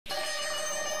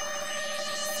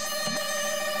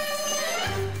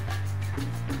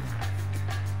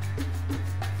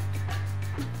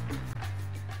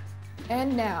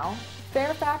And now,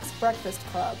 FAIRFAX Breakfast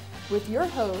Club with your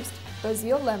host,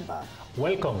 Basil Lemba.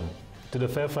 Welcome to the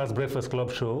FAIRFAX Breakfast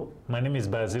Club show. My name is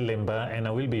Basil Lemba and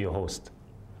I will be your host.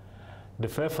 The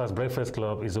FAIRFAX Breakfast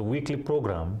Club is a weekly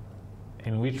program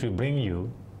in which we bring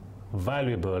you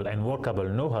valuable and workable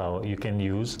know-how you can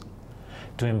use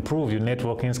to improve your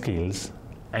networking skills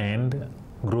and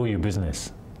grow your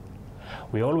business.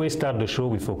 We always start the show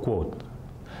with a quote.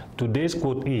 Today's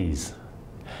quote is,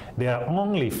 "There are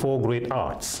only 4 great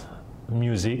arts: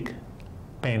 music,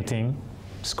 painting,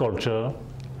 sculpture,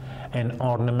 and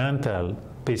ornamental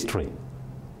pastry.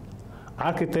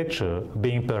 Architecture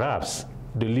being perhaps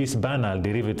the least banal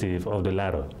derivative of the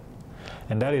latter."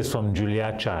 And that is from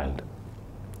Julia Child.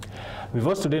 With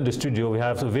us today in the studio, we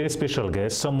have a very special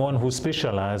guest, someone who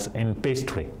specializes in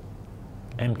pastry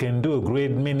and can do a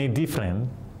great many different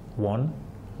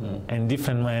and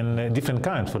different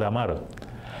kinds for that matter.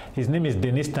 His name is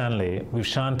Dennis Stanley with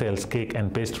Chantel's Cake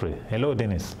and Pastry. Hello,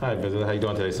 Dennis. Hi, Basil. How you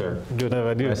doing today, sir? Good, how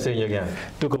are you? Nice seeing you again.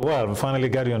 Took a while. We finally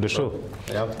got you on the show.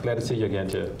 Yeah, I'm glad to see you again,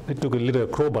 too. It took a little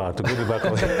crowbar to get you back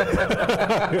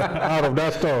out of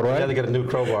that store, right? You had to get a new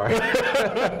crowbar.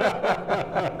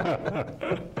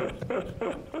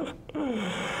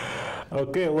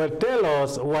 Okay, well, tell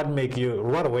us what makes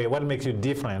you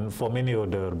different from any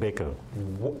other baker.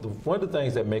 One of the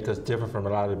things that make us different from a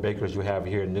lot of the bakers you have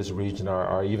here in this region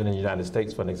or even in the United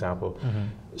States, for an example,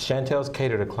 Chantel's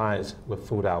cater to clients with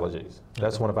food allergies.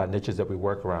 That's one of our niches that we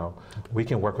work around. We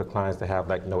can work with clients that have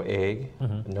like no egg,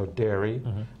 no dairy,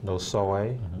 no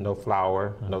soy, no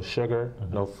flour, no sugar,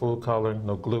 no food coloring,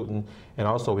 no gluten, and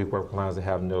also we work with clients that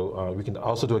have no, we can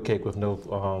also do a cake with no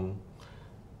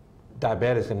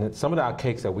diabetics, and some of our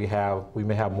cakes that we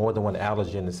may have more than one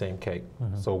allergy in the same cake.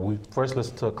 So we first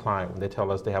listen to a client when they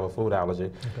tell us they have a food allergy,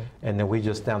 and then we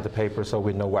just stamp the paper so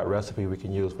we know what recipe we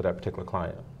can use for that particular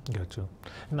client. Gotcha.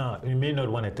 Now, you may not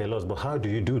want to tell us, but how do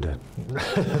you do that?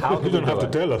 How do you don't have to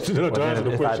tell us. You don't have to answer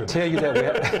the question. If I tell you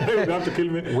that you have to kill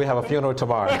me. We have a funeral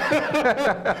tomorrow.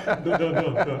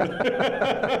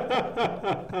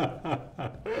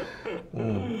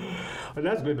 Well,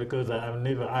 that's good because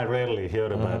I rarely hear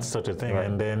about such a thing. Right.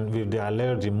 And then with the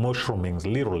allergy mushrooming,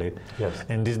 literally,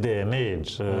 in this day and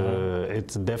age,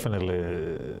 it's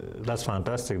definitely, that's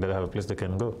fantastic that I have a place they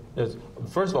can go. Yes.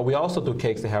 First of all, we also do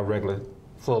cakes that have regular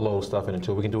full load stuff in it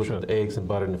too. We can do it with eggs and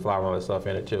butter and flour and all that stuff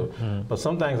in it too. But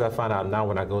some things I find out now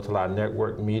when I go to a lot of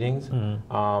network meetings,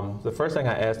 the first thing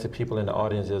I ask the people in the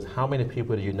audience is, how many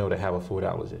people do you know that have a food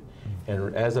allergy?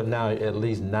 And as of now, at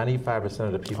least 95%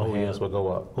 of the people's hands will go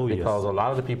up. Because a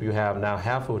lot of the people you have now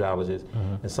have food allergies,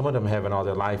 and some of them have it all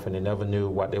their life and they never knew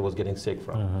what they was getting sick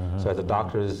from. So as the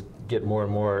doctors get more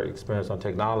and more experience on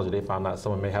technology, they found out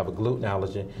someone may have a gluten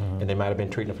allergy and they might have been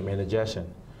treating from indigestion.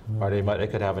 Or they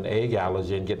could have an egg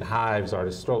allergy and get hives or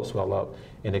the throat swell up,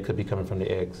 and it could be coming from the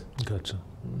eggs. Gotcha.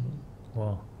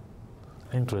 Wow.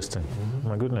 Interesting.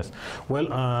 My goodness. Well,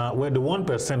 the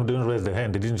 1% who didn't raise their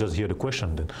hand, they didn't just hear the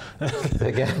question then.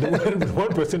 Again? The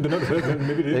 1% did not raise their hand,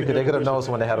 maybe they could have noticed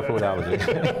when they had a food allergy.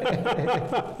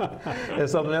 And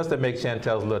something else that makes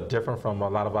Chantel's a little different from a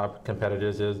lot of our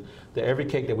competitors is that every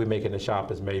cake that we make in the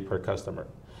shop is made per customer.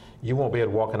 You won't be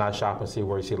able to walk in our shop and see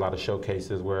where you see a lot of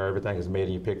showcases where everything is made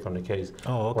and you pick from the case.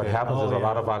 What happens is a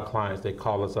lot of our clients, they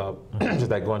call us up,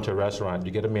 just like going to a restaurant.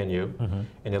 You get a menu, and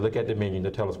they look at the menu and they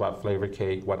tell us what flavor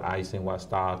cake, what icing, what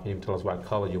stock, even tell us what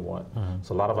color you want.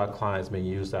 So a lot of our clients may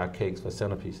use our cakes for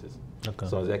centerpieces.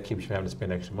 So that keeps you having to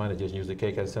spend extra money. Just use the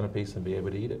cake as a centerpiece and be able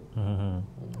to eat it.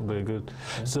 Very good.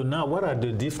 So now what are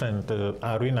the different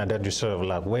arenas that you serve,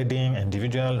 like wedding,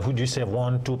 individual? Who do you serve,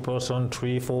 1, 2 person,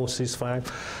 3, 4, 6,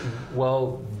 5?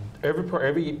 Well, every part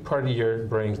of the year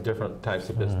brings different types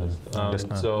of business.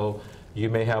 So you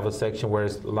may have a section where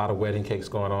there's a lot of wedding cakes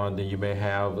going on. Then you may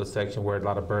have a section where a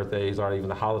lot of birthdays or even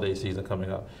the holiday season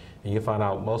coming up. And you find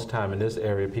out most time in this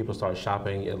area, people start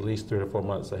shopping at least 3 to 4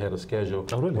 months ahead of schedule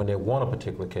when they want a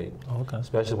particular cake,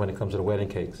 especially when it comes to the wedding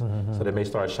cakes. So they may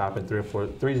start shopping 3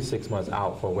 to 6 months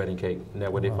out for a wedding cake, and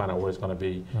that way they find out where it's going to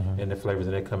be and the flavors,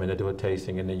 and they come in and do a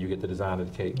tasting, and then you get the design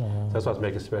of the cake. So that's what's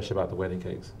making it special about the wedding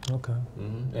cakes.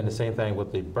 And the same thing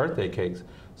with the birthday cakes.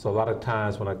 So a lot of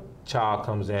times when a child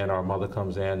comes in or a mother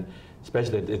comes in,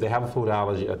 especially if they have a food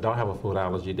allergy or don't have a food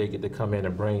allergy, they get to come in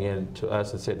and bring in to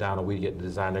us and sit down, and we get to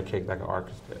design their cake like an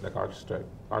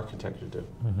architecture do.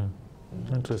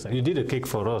 Interesting. You did a cake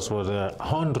for us, was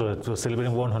 100, was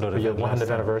celebrating 100. For your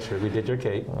 100th anniversary, we did your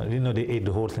cake. I didn't know they ate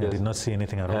the whole thing. I did not see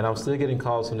anything at all. And I'm still getting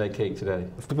calls from that cake today.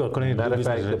 People are calling it. Matter of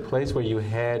fact, the place where you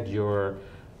had your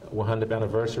 100th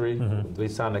anniversary, they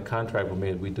signed a contract with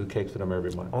me. We do cakes for them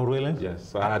every month. Oh, really? Yes.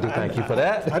 So I do thank you for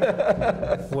that.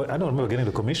 Well, I don't remember getting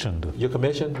the commission, though. Your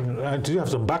commission? Do you have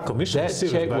some back commission? That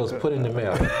check was put in the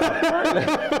mail.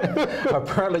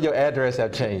 Apparently your address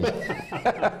have changed.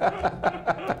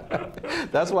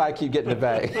 That's why I keep getting it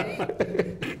back.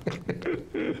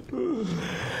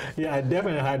 Yeah, I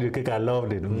definitely had your cake. I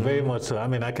loved it very much so. I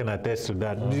mean, I can attest to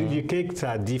that. Your cakes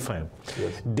are different.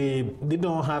 Yes. They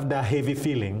don't have that heavy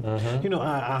feeling. You know,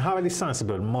 I'm highly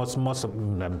sensible. Most of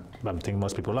I think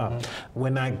most people are.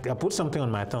 When I put something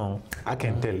on my tongue, I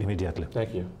can tell immediately.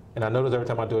 Thank you. And I notice every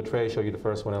time I do a trade show, you're the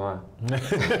first one in line.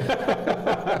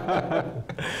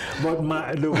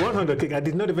 But the 100 cake, I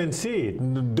did not even see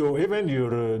it. Though even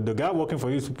the guy working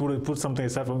for you put something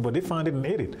aside for me, but they found it and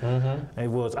ate it. It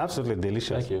was absolutely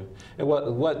delicious. Thank you. And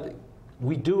what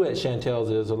we do at Chantel's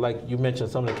is, like you mentioned,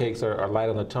 some of the cakes are light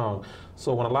on the tongue.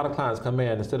 So when a lot of clients come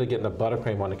in, instead of getting a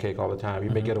buttercream on the cake all the time, you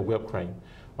may get a whipped cream.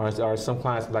 Or some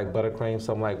clients like buttercream,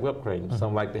 some like whipped cream,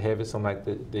 some like the heavy, some like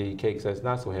the cakes that's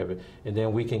not so heavy. And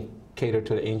then we can cater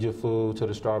to the angel food, to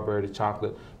the strawberry, the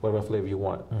chocolate, whatever flavor you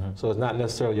want. So it's not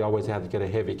necessarily you always have to get a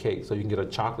heavy cake. So you can get a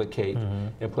chocolate cake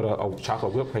and put a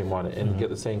chocolate whipped cream on it and get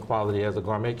the same quality as a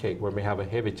gourmet cake where it may have a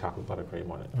heavy chocolate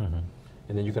buttercream on it.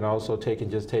 And then you can also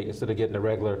instead of getting a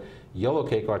regular yellow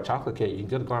cake or a chocolate cake, you can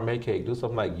get a gourmet cake, do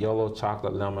something like yellow,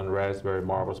 chocolate, lemon, raspberry,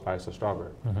 marble, spice, or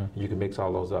strawberry. You can mix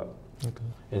all those up. Okay.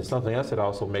 And something else that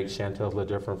also makes Chantel's a little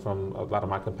different from a lot of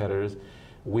my competitors,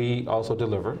 we also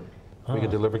deliver. We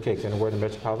can deliver cakes anywhere in the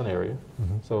metropolitan area.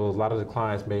 So a lot of the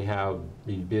clients may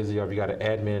be busy, or if you got an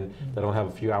admin that don't have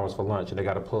a few hours for lunch and they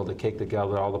got to pull the cake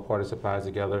together, all the party supplies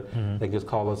together, they can just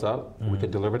call us up. We can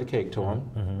deliver the cake to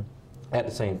them. At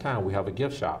the same time, we have a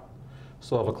gift shop.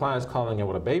 So if a client's calling in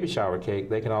with a baby shower cake,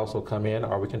 they can also come in,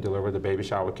 or we can deliver the baby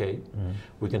shower cake.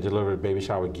 We can deliver the baby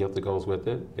shower gift that goes with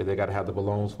it. If they got to have the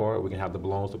balloons for it, we can have the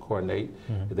balloons to coordinate.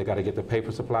 If they got to get the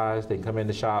paper supplies, they can come in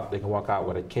the shop, they can walk out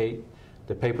with a cake,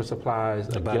 the paper supplies,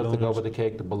 a gift to go with the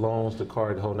cake, the balloons, the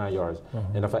card, the whole 9 yards.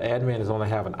 And if an admin is only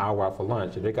having an hour out for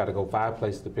lunch, and they got to go 5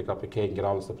 places to pick up a cake and get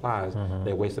all the supplies,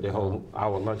 they wasted their whole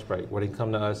hour lunch break. Where they can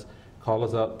come to us, call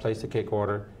us up, place the cake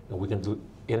order, and we can do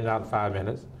in and out in 5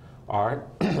 minutes. Or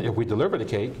if we deliver the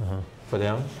cake for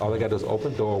them, all they got to do is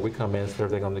open the door, we come in, serve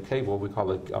everything on the table, we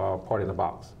call it party in a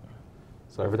box.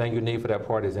 So everything you need for that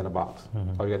party is in a box.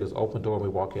 All you got to do is open the door and we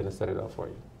walk in and set it up for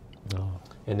you.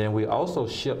 And then we also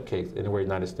ship cakes anywhere in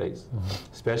the United States,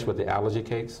 especially with the allergy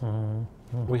cakes.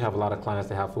 We have a lot of clients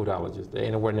that have food allergies. They're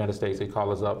anywhere in the United States, they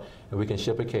call us up and we can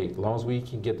ship a cake. As long as we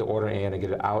can get the order in and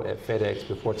get it out at FedEx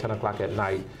before 10 o'clock at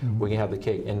night, we can have the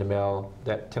cake in the mail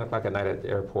that 10 o'clock at night at the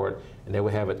airport, and they will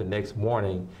have it the next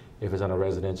morning if it's in a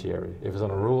residential area. If it's in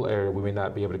a rural area, we may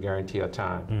not be able to guarantee a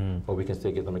time, but we can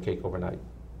still get them a cake overnight.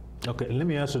 Okay, let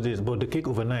me ask you this, but the cake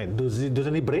overnight, does it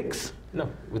any breaks? No,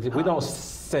 we don't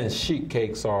send sheet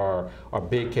cakes or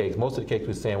big cakes. Most of the cakes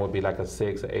we send would be like a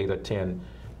 6, or 8, or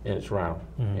 10-inch round.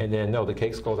 And then no, the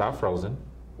cakes goes out frozen.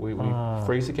 We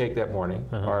freeze the cake that morning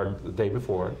or the day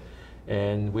before,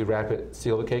 and we wrap it,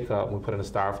 seal the cake up, and we put it in a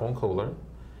styrofoam cooler,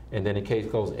 and then the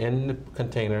cake goes in the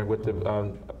container with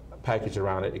the package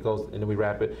around it. It goes, and then we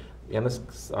wrap it in the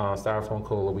styrofoam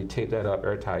cooler. We tape that up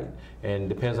airtight, and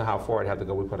depends on how far it has to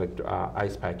go, we put an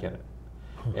ice pack in it.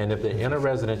 And if they're in a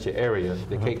residential area,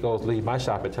 the cake leave my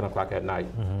shop at 10 o'clock at night,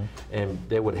 and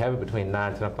they would have it between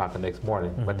 9 and 10 o'clock the next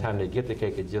morning. By the time they get the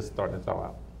cake, it's just starting to thaw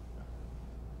out.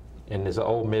 And there's an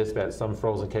old myth that some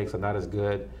frozen cakes are not as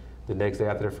good the next day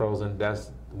after they're frozen.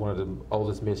 That's one of the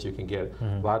oldest myths you can get.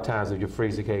 A lot of times if you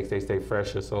freeze the cakes, they stay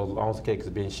fresher, so as long as the cake is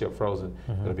being shipped frozen,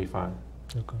 it'll be fine.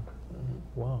 Okay.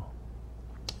 Wow.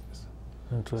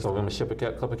 So I'm going to ship a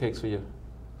couple of cakes for you.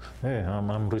 Hey,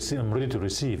 I'm ready to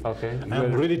receive. Okay.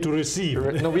 I'm ready to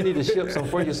receive. No, we need to ship some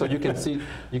for you so you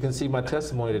can see my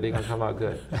testimony that they're going to come out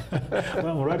good.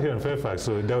 Well, I'm right here in Fairfax,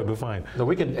 so that would be fine. No,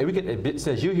 we can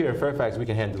since you're here in Fairfax, we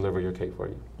can hand deliver your cake for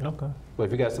you. Okay. But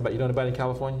if you got somebody, you know anybody in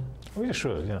California? Oh, yeah,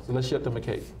 sure, yeah. So let's ship them a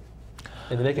cake.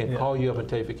 And then they can call you up and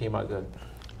tell you if it came out good.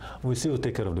 We still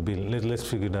take care of the bill. Let's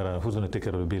figure that out. Who's going to take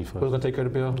care of the bill first? Who's going to take care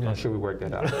of the bill? Yeah. I'm sure we work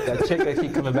that out. That check that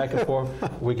keep coming back and forth,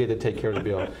 we get to take care of the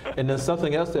bill. And then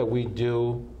something else that we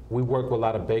do, we work with a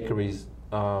lot of bakeries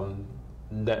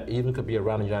that even could be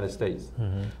around the United States.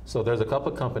 So there's a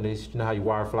couple of companies, you know how you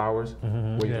wire flowers?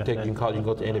 Where you can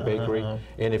go to any bakery,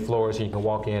 any florist, and you can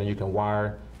walk in and you can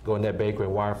go in that bakery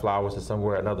and wire flowers to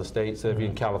somewhere in another state. So if you're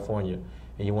in California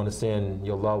and you want to send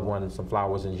your loved one some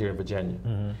flowers and here in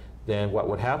Virginia, then what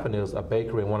would happen is a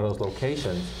bakery in one of those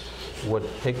locations would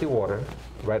take the order,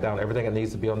 write down everything that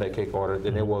needs to be on that cake order,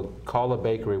 then they will call a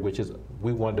bakery, which is,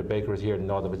 we one of the bakeries here in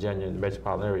Northern Virginia, in the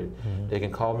metropolitan area. They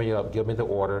can call me up, give me the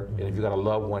order, and if you got a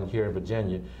loved one here in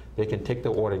Virginia, they can take the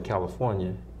order in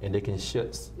California, and they can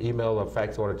email or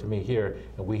fax order to me here,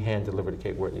 and we hand deliver the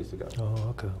cake where it needs to go. Oh,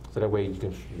 okay. So that way you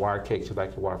can wire cakes just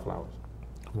like you wire flowers.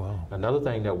 Wow. Another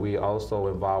thing that we also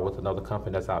involved with another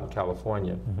company that's out in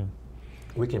California,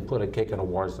 we can put a cake in a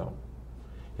war zone.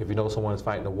 If you know someone's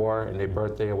fighting a war and their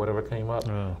birthday or whatever came up,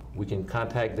 we can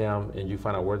contact them and you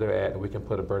find out where they're at, and we can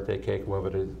put a birthday cake, whatever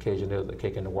the occasion is, a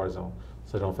cake in the war zone,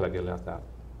 so they don't feel like they're left out.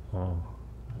 Oh.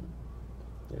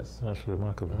 Yes. That's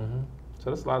remarkable. So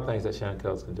there's a lot of things that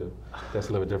Chantel's can do that's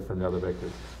a little bit different than other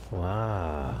bakeries.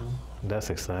 Wow.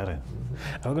 That's exciting.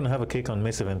 Are we going to have a cake on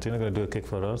May 17th? Are you going to do a cake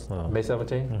for us? No. May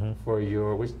 17th? For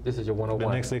your, this is your 101?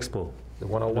 The next expo. The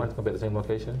 101 is going to be at the same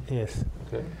location? Yes.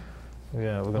 Okay.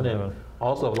 Yeah, we're going to have a...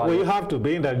 Also, well, you have to,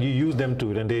 being that you use them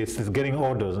too, then it's getting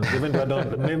orders. Even though I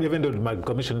don't, even though my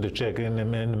commission the check in the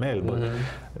mail, but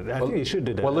I think you should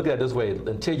do that. Well, look at it this way: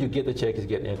 until you get the check, it's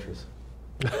getting interest.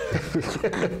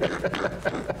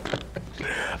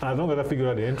 I'm not gonna figure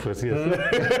out the interest. Yes.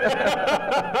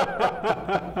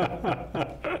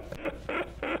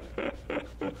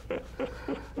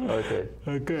 Okay.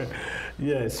 Okay.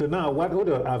 Yeah. So now, what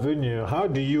other avenue? How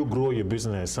do you grow your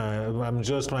business? I'm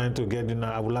just trying to get.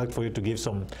 I would like for you to give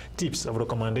some tips of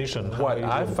recommendation. What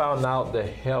I found out that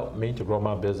helped me to grow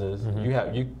my business,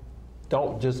 you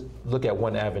don't just look at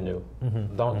one avenue.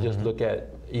 Don't just look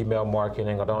at email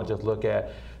marketing, or don't just look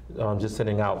at just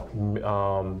sending out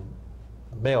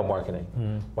mail marketing.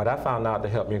 What I found out to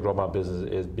help me grow my business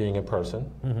is being in person.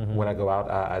 When I go out,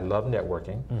 I love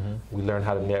networking. We learn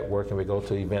how to network, and we go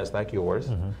to events like yours.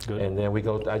 And then we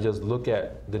go. I just look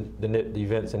at the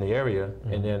events in the area,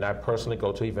 and then I personally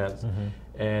go to events.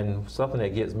 And something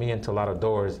that gets me into a lot of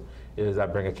doors is I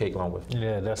bring a cake along with me.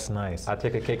 Yeah, that's nice. I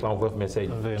take a cake along with me and say,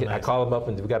 I call them up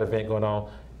and we got an event going on.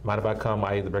 Mind if I come?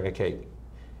 I either bring a cake.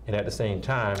 And at the same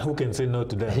time, who can say no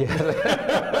to that?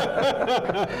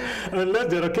 Unless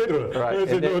they're a caterer. Right.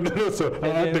 And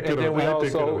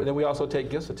then we also take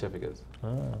gift certificates.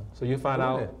 So you find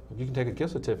out you can take a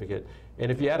gift certificate,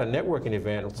 and if you're at a networking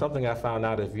event, something I found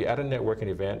out, if you're at a networking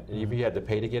event, and if you had to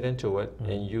pay to get into it,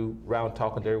 and you round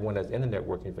talking to everyone that's in the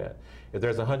networking event, if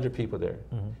there's 100 people there,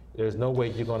 there's no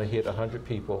way you're going to hit 100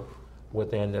 people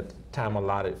within the time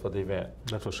allotted for the event.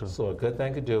 That's for sure. So a good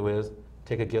thing to do is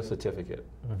take a gift certificate,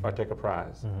 or take a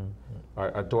prize,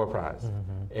 or a door prize.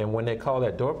 And when they call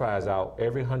that door prize out,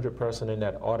 every 100 person in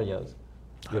that audience,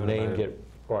 your name get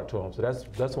brought to them. So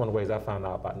that's one of the ways I found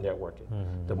out about networking.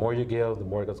 The more you give, the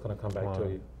more that's going to come back to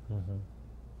you.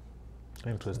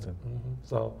 Interesting.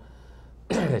 So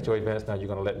at your events now, you're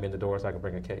going to let me in the door so I can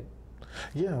bring a cake.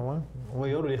 Yeah, well,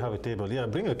 we already have a table. Yeah,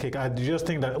 bring a cake. I just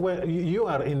think that, well, you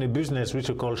are in a business which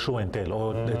you call show and tell,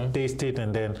 or taste it,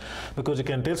 and then, because you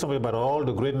can tell somebody about all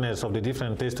the greatness of the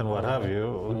different tastes and what have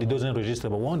you, it doesn't register,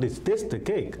 but when they taste the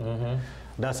cake,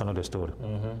 that's another story.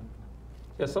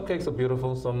 Yeah, some cakes are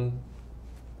beautiful, some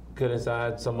good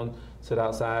inside, some sit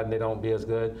outside and they don't be as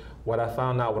good. What I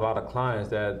found out with a lot of clients,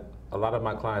 that a lot of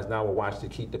my clients now will watch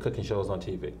the cooking shows on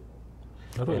TV.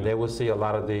 And they will see a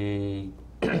lot of the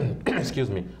excuse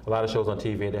me, a lot of shows on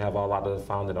TV, and they have a lot of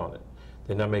fondant on it.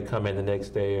 Then I may come in the next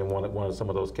day and want some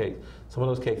of those cakes. Some of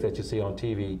those cakes that you see on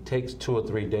TV takes 2 or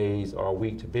 3 days or a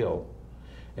week to build.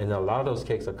 And a lot of those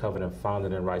cakes are covered in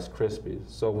fondant and Rice Krispies.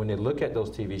 So when they look at those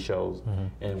TV shows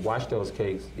and watch those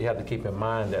cakes, you have to keep in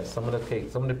mind that some of the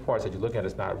cakes, some of the parts that you look at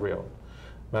is not real.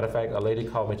 Matter of fact, a lady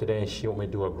called me today and she wanted me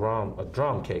to do a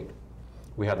drum cake.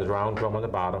 We had the round drum on the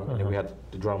bottom, and then we had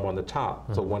the drum on the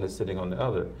top, so one is sitting on the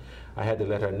other. I had to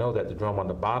let her know that the drum on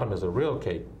the bottom is a real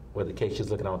cake, where the cake she's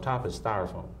looking on top is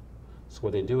styrofoam. So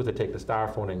what they do is they take the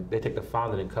styrofoam and they take the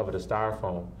fondant and cover the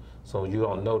styrofoam, so you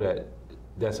don't know that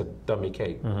that's a dummy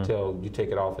cake until you take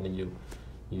it off and then you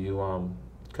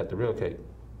cut the real cake.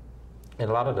 And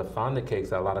a lot of the fondant cakes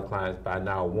that a lot of clients by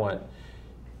now want,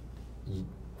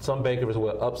 some bakeries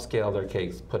will upscale their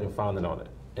cakes, putting fondant on it.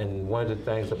 And one of the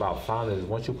things about fondant is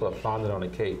once you put fondant on a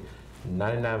cake,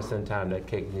 99% of the time that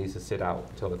cake needs to sit out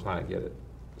until the client gets it.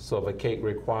 So if a cake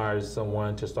requires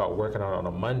someone to start working on it on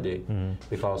a Monday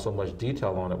because so much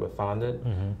detail on it with fondant,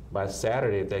 by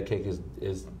Saturday, if that cake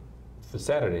is for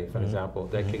Saturday, for example,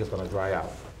 that cake is going to dry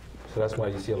out. So that's why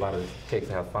you see a lot of cakes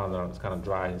that have fondant on it, it's kind of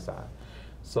dry inside.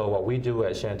 So what we do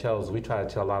at Chantel's is we try to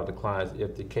tell a lot of the clients,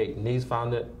 if the cake needs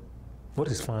fondant, What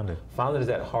is fondant? Fondant is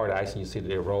that hard icing you see that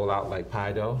they roll out like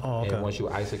pie dough. Oh, okay. And once you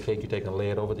ice a cake, you take and lay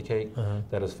it over the cake.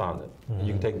 That is fondant. And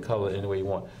you can take and color it any way you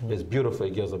want. It's beautiful.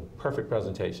 It gives a perfect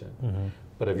presentation.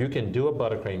 But if you can do a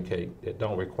buttercream cake that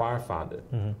don't require fondant,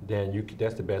 then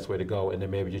that's the best way to go. And then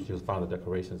maybe just use fondant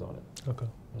decorations on it. Okay.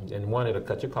 And one, it'll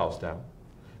cut your cost down.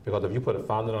 Because if you put a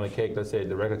fondant on a cake, let's say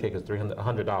the regular cake is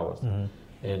 $100.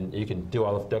 And you can do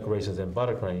all the decorations in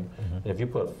buttercream. And if you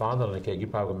put fondant on the cake, you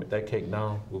probably that cake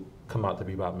now will come out to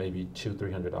be about maybe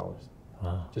 $200-300.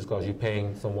 Wow. Just because you're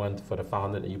paying someone for the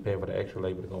fondant and you're paying for the extra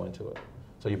labor to go into it.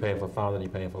 So you're paying for fondant,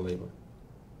 you're paying for labor.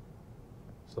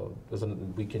 So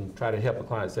we can try to help a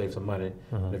client save some money.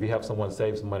 And if you help someone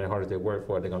save some money, as hard as they work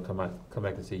for it, they're going to come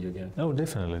back and see you again. Oh,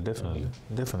 definitely, definitely,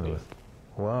 definitely.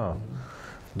 Wow,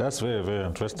 that's very, very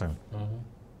interesting.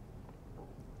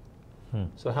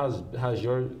 So how's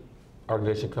your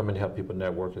organization coming to help people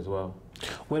network as well?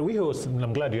 Well, we host,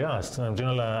 I'm glad you asked.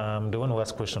 Generally, I'm the one who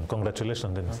asked questions.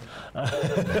 Congratulations, Dennis.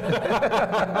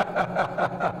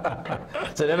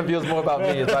 So the interview is more about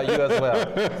me, it's about you as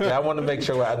well. So I want to make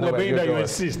sure I know what you're doing. You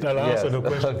insist, I'll answer the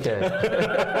question. Okay.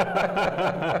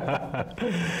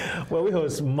 Well, we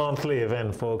host monthly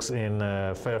event, folks, in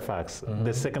Fairfax.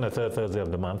 The second or third Thursday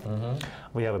of the month,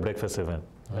 we have a breakfast event.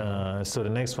 So the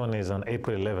next one is on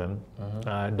April 11.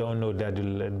 I don't know that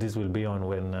this will be on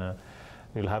when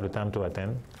you'll have the time to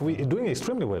attend. We're doing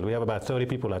extremely well. We have about 30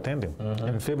 people attending.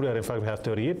 In February, in fact, we have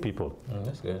 38 people.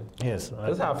 That's good. Yes.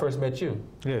 That's how I first met you.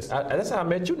 Yes. That's how I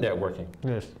met you networking.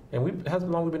 Yes. And how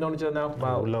long we been knowing each other now?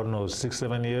 About Lord knows,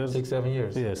 6-7 years. 6-7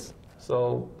 years. Yes.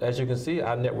 So as you can see,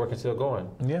 our networking is still going.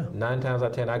 Yeah. 9 times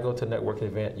out of 10, I go to a networking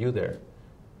event, you there.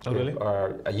 Oh, really?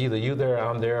 Or either you there,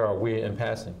 I'm there, or we're in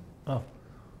passing. Oh.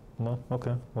 Well,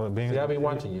 okay. Well, See, I'll be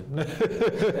watching you.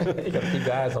 You got to keep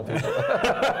your eyes on people.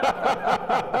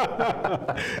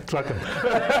 Track them.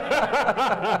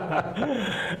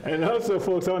 And also,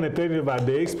 folks, I want to tell you about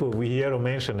the expo we hear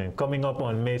mentioning coming up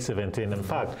on May 17. In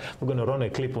fact, we're going to run a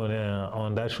clip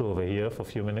on that show over here for a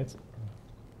few minutes.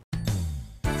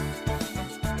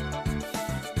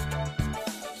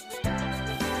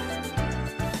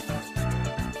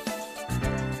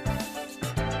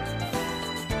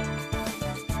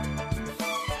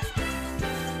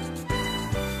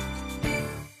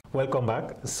 Welcome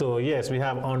back. So yes, we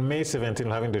have on May 17th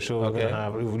having the show. Okay. We're gonna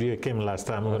have, you came last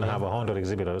time. We're going to have 100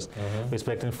 exhibitors. We're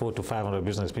expecting 400 to 500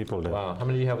 business people there. Wow. How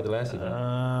many do you have at the last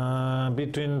event?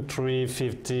 Between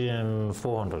 350 and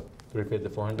 400. 350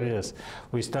 to 400? Yes.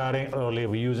 We're starting early.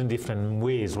 We're using different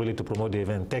ways really to promote the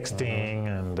event. Texting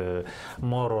and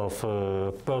more of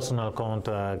personal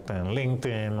contact and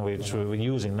LinkedIn, which we're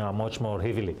using now much more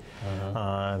heavily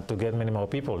to get many more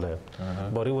people there.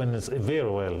 But it went very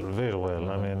well, very well.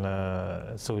 I mean,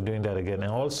 so we're doing that again.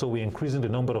 And also we're increasing the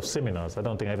number of seminars. I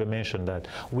don't think I ever mentioned that.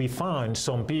 We find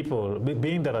some people,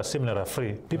 being that our seminars are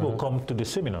free, people come to the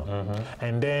seminar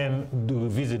and then do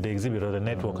visit the exhibitor, the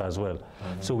network as well.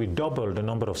 So we double the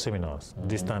number of seminars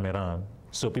this time around,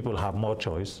 so people have more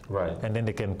choice, and then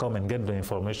they can come and get the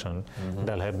information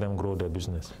that'll help them grow their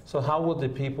business. So how would the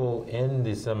people in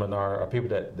the seminar, or people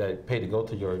that pay to go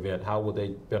to your event, how would they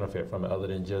benefit from it other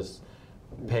than just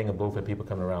paying a booth and people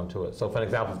coming around to it? So for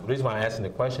example, the reason why I'm asking the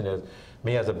question is,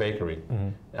 me as a bakery,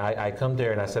 I come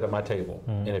there and I set up my table,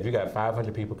 and if you got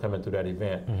 500 people coming through that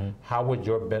event, how would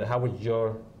your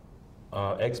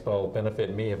expo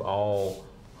benefit me if all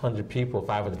 100 people,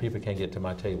 500 people can't get to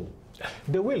my table?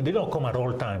 They will. They don't come at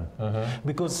all time.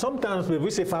 Because sometimes when we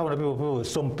say 500 people,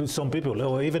 some people,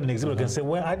 or even an exhibitor can say,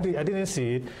 well, I didn't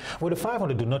see it. Well, the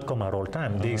 500 do not come at all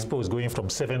time. The expo is going from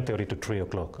 7:30 to 3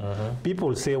 o'clock.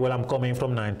 People say, well, I'm coming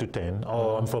from 9 to 10,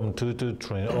 or I'm from 2 to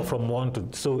 3, or from 1 to...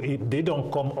 So they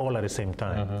don't come all at the same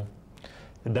time.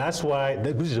 That's why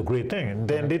this is a great thing. And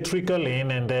then they trickle in,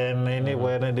 and then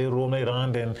anywhere, and they roam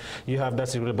around, and you have that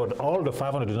secret. But all the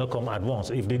 500 do not come at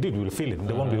once. If they did, you will feel it.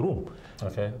 There won't be room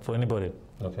for anybody.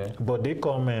 But they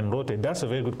come and rotate. That's a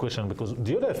very good question, because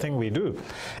the other thing we do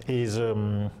is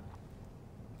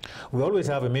we always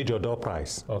have a major door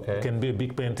prize. It can be a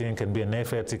big painting, can be an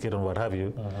airfare ticket, or what have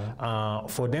you.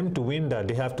 For them to win that,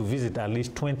 they have to visit at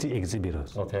least 20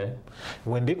 exhibitors.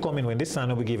 When they come in, when they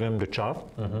sign up, we give them the chart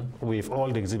with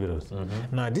all the exhibitors.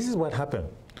 Now, this is what happened.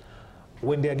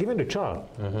 When they are given the chart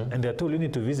and they're told you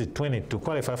need to visit 20 to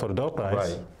qualify for the door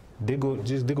prize, they go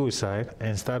inside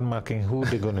and start marking who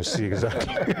they're going to see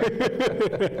exactly.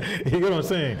 You get what I'm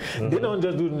saying? They don't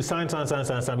just do sign,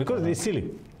 because it's silly.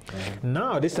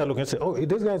 Now they start looking and say, oh,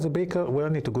 this guy's a baker, well, I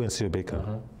need to go and see a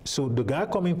baker. So the guy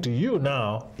coming to you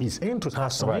now is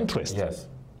has some interest.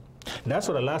 That's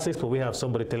what the last expo we have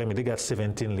somebody telling me they got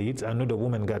 17 leads. I know the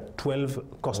woman got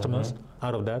 12 customers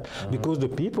out of that because the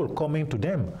people coming to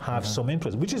them have some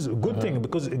interest, which is a good thing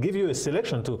because it gives you a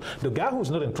selection too. The guy who's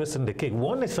not interested in the cake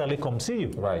won't necessarily come see you.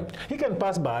 Right. He can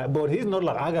pass by, but he's not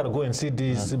like, I got to go and see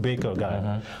this baker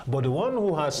guy. But the one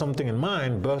who has something in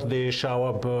mind, birthday,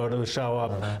 shower,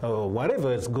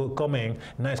 whatever is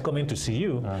coming to see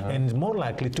you, and is more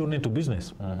likely tune into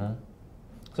business.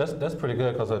 So that's pretty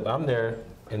good because I'm there,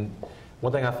 and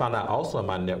one thing I found out also in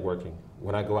my networking,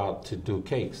 when I go out to do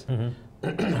cakes,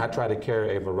 I try to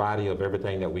carry a variety of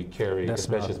everything that we carry,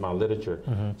 especially as my literature.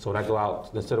 So when I go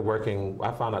out, instead of working,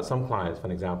 I found out some clients,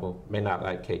 for example, may not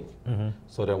like cake.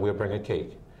 So then we'll bring a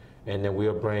cake. And then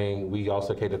we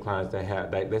also cater to clients that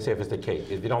have, let's say if it's the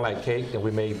cake. If you don't like cake, then we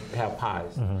may have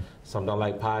pies. Some don't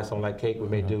like pies, some like cake, we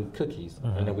may do cookies.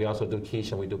 And then we also do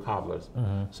quiche and we do cobblers.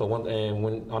 So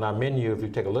when on our menu, if you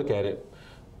take a look at it,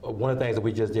 one of the things that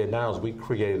we just did now is we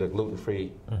created a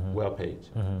gluten-free web page.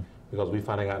 Because we're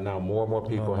finding out now more and more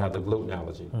people have the gluten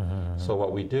allergy. So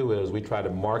what we do is we try to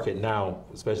market now,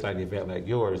 especially like an event like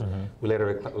yours, we let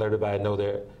everybody know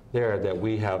that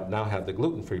we now have the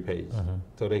gluten-free page.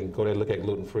 So they can go there and look at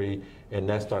gluten-free, and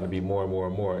that's starting to be more and more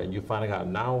and more. And you're finding out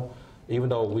now, even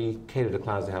though we cater to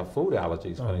clients that have food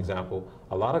allergies, for example,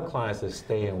 a lot of clients are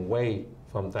staying away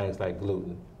from things like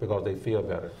gluten because they feel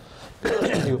better.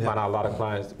 You find out a lot of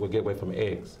clients will get away from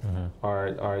eggs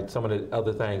or some of the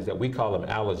other things that we call them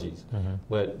allergies.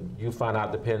 But you find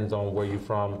out depends on where you're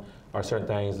from, or certain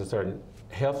things, or certain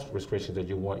health restrictions that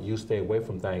you stay away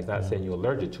from things, not saying you're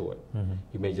allergic to it.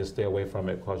 You may just stay away from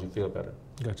it because you feel better.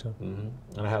 Gotcha. And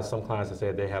I have some clients that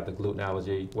say they have the gluten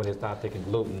allergy. When they start taking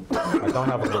gluten, I don't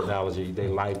have a gluten allergy, their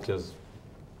life just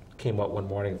came up one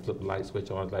morning, flipped the light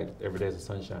switch on, like every day is a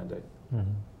sunshine day.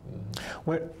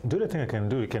 Well, the other thing I can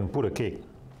do, you can put a cake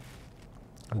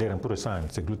there and put a sign,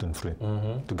 it's a gluten-free,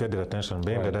 to get their attention,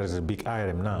 being that is a big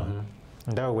item now.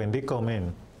 And that way when they come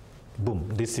in, boom,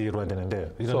 they see it right then and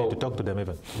there. You don't need to talk to them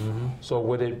even. So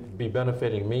would it be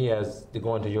benefiting me as to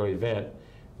go into your event,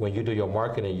 when you do your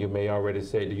marketing, you may already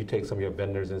say, do you take some of your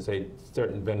vendors and say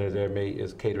certain vendors there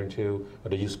is catering to, or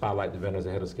do you spotlight the vendors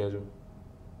ahead of schedule?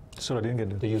 So I didn't get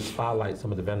it. Do you spotlight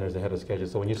some of the vendors ahead of schedule?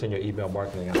 So when you send your email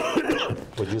marketing out,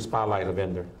 would you spotlight a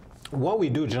vendor? What we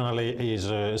do generally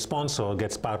is a sponsor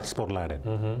gets spotlighted.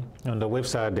 On the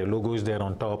website, the logo is there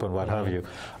on top and what have you.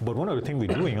 But one of the things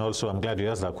we're doing also, I'm glad you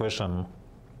asked that question,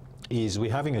 is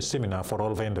we're having a seminar for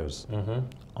all vendors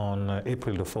on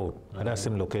April the 4th at that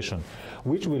same location,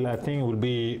 which I think will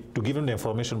be to give them the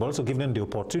information, but also give them the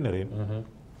opportunity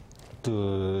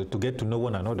to get to know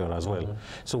one another as well.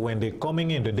 So when they're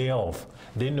coming in the day off,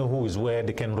 they know who is where,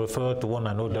 they can refer to one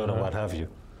another and what have you.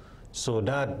 So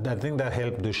I think that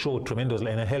helped the show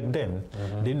tremendously, and it helped them.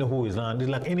 They know who is on. It's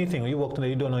like anything, when you walk in there,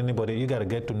 you don't know anybody, you got to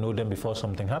get to know them before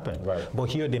something happens. Right. But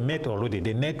here they met already,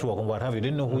 they network and what have you,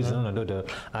 they know who is on another.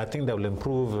 I think that will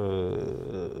improve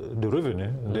the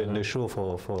revenue, the show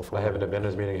for By having the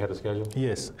vendors meeting ahead of schedule?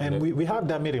 Yes, and we have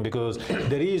that meeting because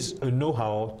there is a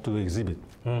know-how to exhibit.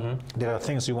 There are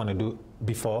things you want to do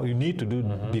before, you need to do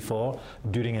before,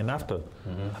 during, and after.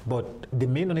 But they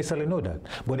may not necessarily know that.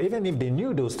 But even if they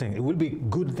knew those things, it will be a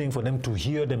good thing for them to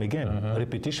hear them again.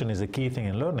 Repetition is a key thing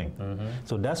in learning.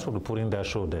 So that's what we put in that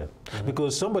show there.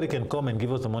 Because somebody can come and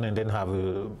give us the money and then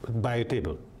buy a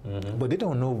table. But they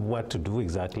don't know what to do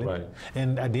exactly. Right.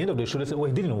 And at the end of the show, they say, well,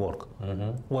 it didn't work.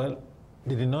 Well,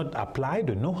 they did not apply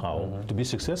the know-how to be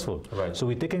successful. Right. So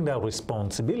we're taking that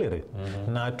responsibility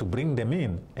now to bring them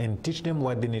in and teach them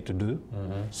what they need to do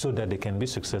so that they can be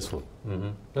successful.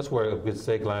 That's where it's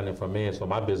lining for me. So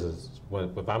my business,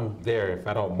 if I'm there, if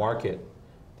I don't market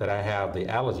that I have the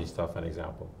allergy stuff, an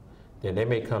example, then they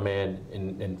may come in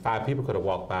and 5 people could have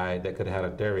walked by that could have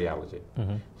had a dairy allergy.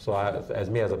 So as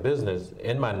a business,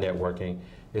 in my networking,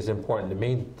 it's important to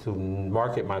me to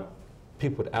market my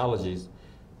people with allergies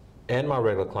and my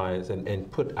regular clients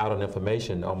and put out an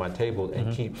information on my table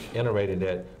and keep iterating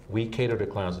that we cater to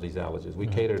clients with these allergies. We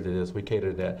cater to this, we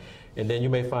cater to that. And then you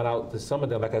may find out that some of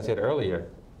them, like I said earlier,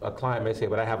 a client may say,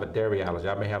 but I have a dairy allergy,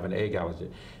 I may have an egg allergy.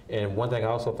 And one thing I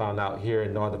also found out here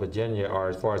in Northern Virginia, or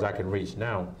as far as I can reach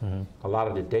now, a lot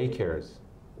of the daycares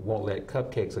won't let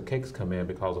cupcakes or cakes come in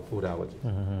because of food allergy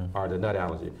or the nut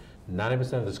allergy.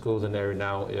 90% of the schools in the area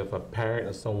now, if a parent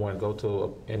or someone go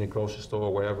to any grocery store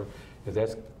or wherever, if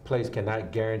that place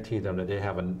cannot guarantee them that they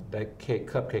have that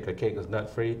cupcake or cake is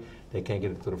nut-free, they can't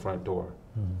get it to the front door.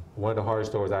 One of the horror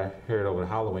stories I heard over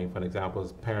Halloween, for example,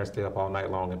 is parents stay up all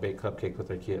night long and bake cupcakes with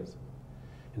their kids.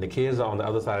 And the kids are on the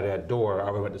other side of that door,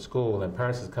 I went to school, and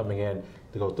parents is coming in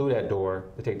to go through that door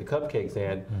to take the cupcakes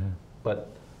in, but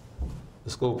The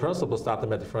school principal stopped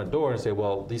them at the front door and said,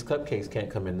 well, these cupcakes can't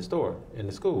come in the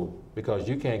school, because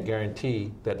you can't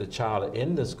guarantee that the child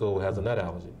in the school has a nut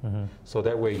allergy. So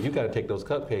that way you got to take those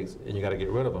cupcakes and you got to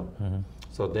get rid of them.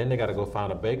 So then they got to go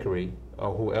find a bakery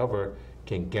or whoever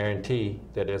can guarantee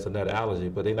that there's a nut allergy,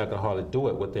 but they're not going to hardly do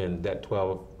it within that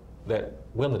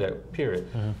that period.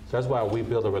 So that's why we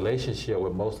build a relationship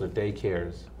with most of the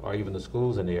daycares or even the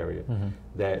schools in the area,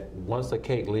 that once the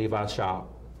cake leave our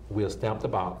shop, we'll stamp the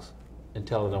box and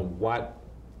tell them what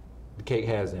the cake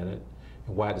has in it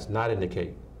and why it's not in the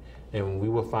cake. And we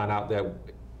will find out that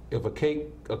if a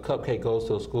cupcake goes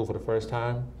to a school for the first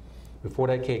time, before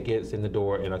that cake gets in the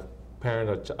door and a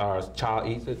parent or a child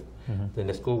eats it, then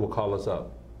the school will call us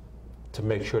up to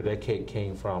make sure that cake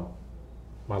came from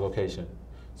my location.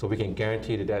 So we can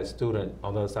guarantee that that student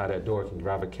on the other side of that door can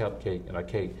grab a cupcake and a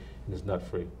cake and it's nut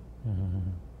free.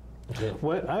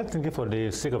 Well, I'm thinking for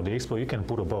the sake of the expo, you can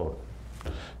put a board.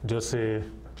 Just say,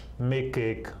 make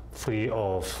cake free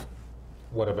of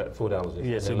whatever food allergies.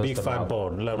 Yes, a big fat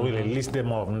board. Like really list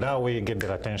them off. And that way you get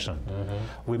their attention.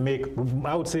 We make,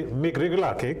 I would say, make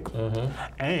regular cake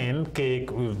and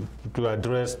cake to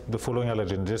address the following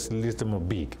allergen. Just list them up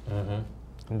big.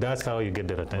 That's how you get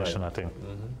their attention, I think.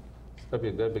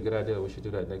 That'd be a good idea. We should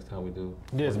do that next time we do.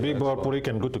 Yes, big board. Put it,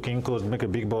 can go to Kinko's, make a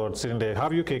big board, sitting there,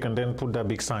 have your cake, and then put that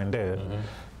big sign there.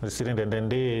 Sitting there, and then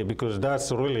they, because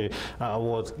that's really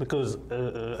because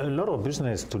a lot of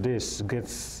business today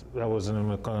gets. I was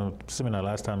in a seminar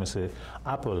last time. I said,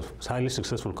 Apple, is a highly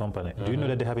successful company. Do you know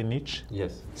that they have a niche?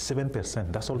 Yes.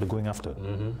 7%. That's all they're going after.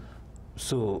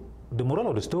 So the moral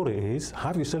of the story is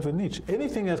have yourself a niche.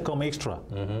 Anything else come extra,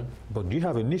 but you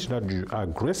have a niche that you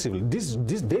aggressively. This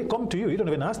they come to you. You don't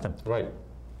even ask them. Right.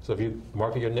 So if you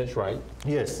market your niche right,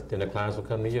 yes, then the clients will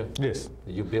come to you. Yes.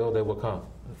 You build, they will come.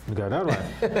 You got that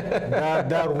right.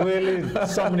 that really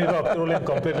summed it up, totally and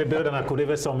completely better than I could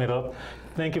ever sum it up.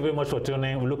 Thank you very much for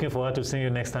tuning in. We're looking forward to seeing you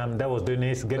next time. That was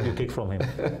Dennis. Get your cake from him.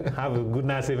 Have a good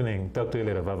nice evening. Talk to you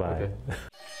later. Bye-bye. Okay.